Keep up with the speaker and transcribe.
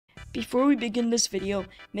Before we begin this video,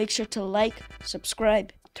 make sure to like,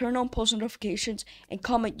 subscribe, turn on post notifications, and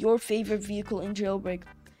comment your favorite vehicle in Jailbreak.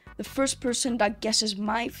 The first person that guesses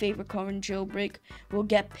my favorite car in Jailbreak will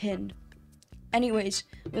get pinned. Anyways,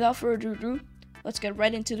 without further ado, let's get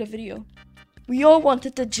right into the video. We all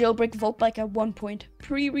wanted the Jailbreak Vault Bike at one point,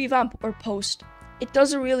 pre-revamp or post. It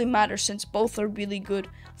doesn't really matter since both are really good,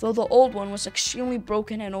 though the old one was extremely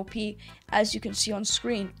broken and OP, as you can see on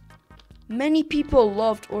screen. Many people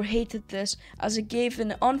loved or hated this, as it gave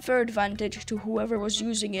an unfair advantage to whoever was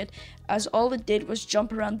using it, as all it did was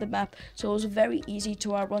jump around the map, so it was very easy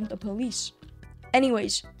to outrun the police.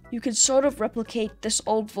 Anyways, you can sort of replicate this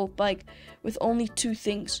old Vault Bike with only two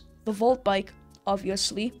things: the Vault Bike,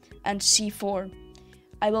 obviously, and C4.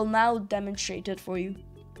 I will now demonstrate it for you.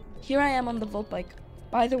 Here I am on the Vault Bike.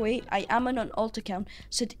 By the way, I am on an alt account,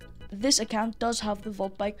 so this account does have the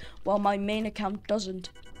Vault Bike, while my main account doesn't.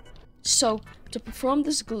 So, to perform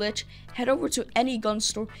this glitch, head over to any gun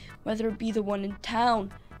store, whether it be the one in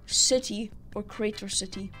town, city, or Crater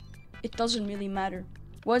City. It doesn't really matter.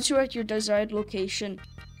 Once you're at your desired location,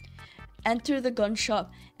 enter the gun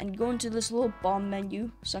shop and go into this little bomb menu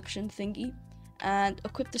section thingy and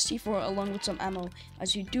equip the C4 along with some ammo,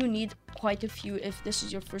 as you do need quite a few if this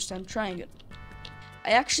is your first time trying it.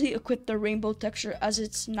 I actually equipped the rainbow texture as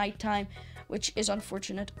it's nighttime, which is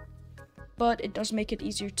unfortunate, but it does make it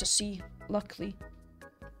easier to see, luckily.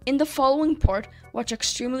 In the following part, watch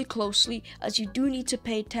extremely closely, as you do need to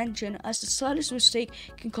pay attention, as the slightest mistake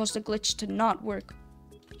can cause the glitch to not work.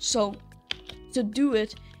 So, to do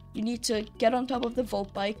it, you need to get on top of the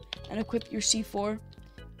Vault Bike and equip your C4,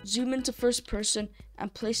 zoom into first person,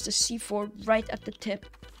 and place the C4 right at the tip.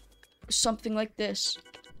 Something like this.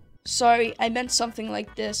 Sorry, I meant something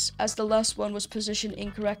like this, as the last one was positioned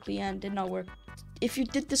incorrectly and did not work. If you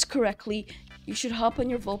did this correctly, you should hop on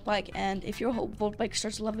your Vault Bike, and if your Vault Bike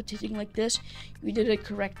starts levitating like this, you did it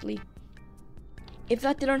correctly. If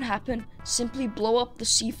that didn't happen, simply blow up the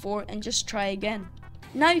C4 and just try again.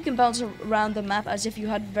 Now you can bounce around the map as if you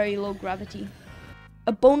had very low gravity.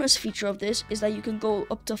 A bonus feature of this is that you can go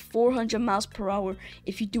up to 400 miles per hour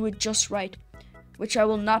if you do it just right, which I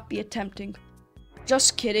will not be attempting.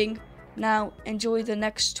 Just kidding. Now enjoy the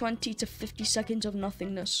next 20 to 50 seconds of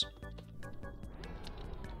nothingness.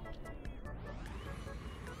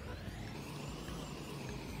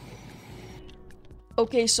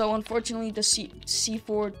 Okay, so unfortunately the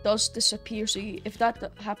C4 does disappear, so if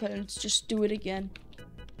that happens, just do it again.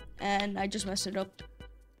 And I just messed it up.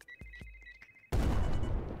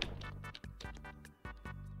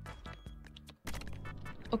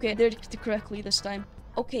 Okay, I did it correctly this time.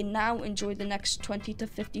 Okay, now enjoy the next 20 to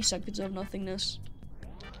 50 seconds of nothingness.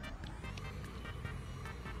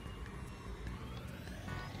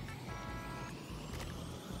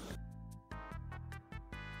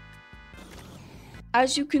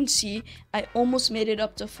 As you can see, I almost made it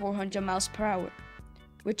up to 400 miles per hour,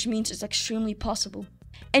 which means it's extremely possible.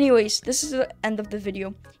 Anyways, this is the end of the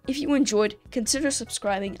video. If you enjoyed, consider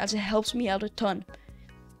subscribing, as it helps me out a ton.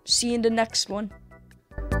 See you in the next one.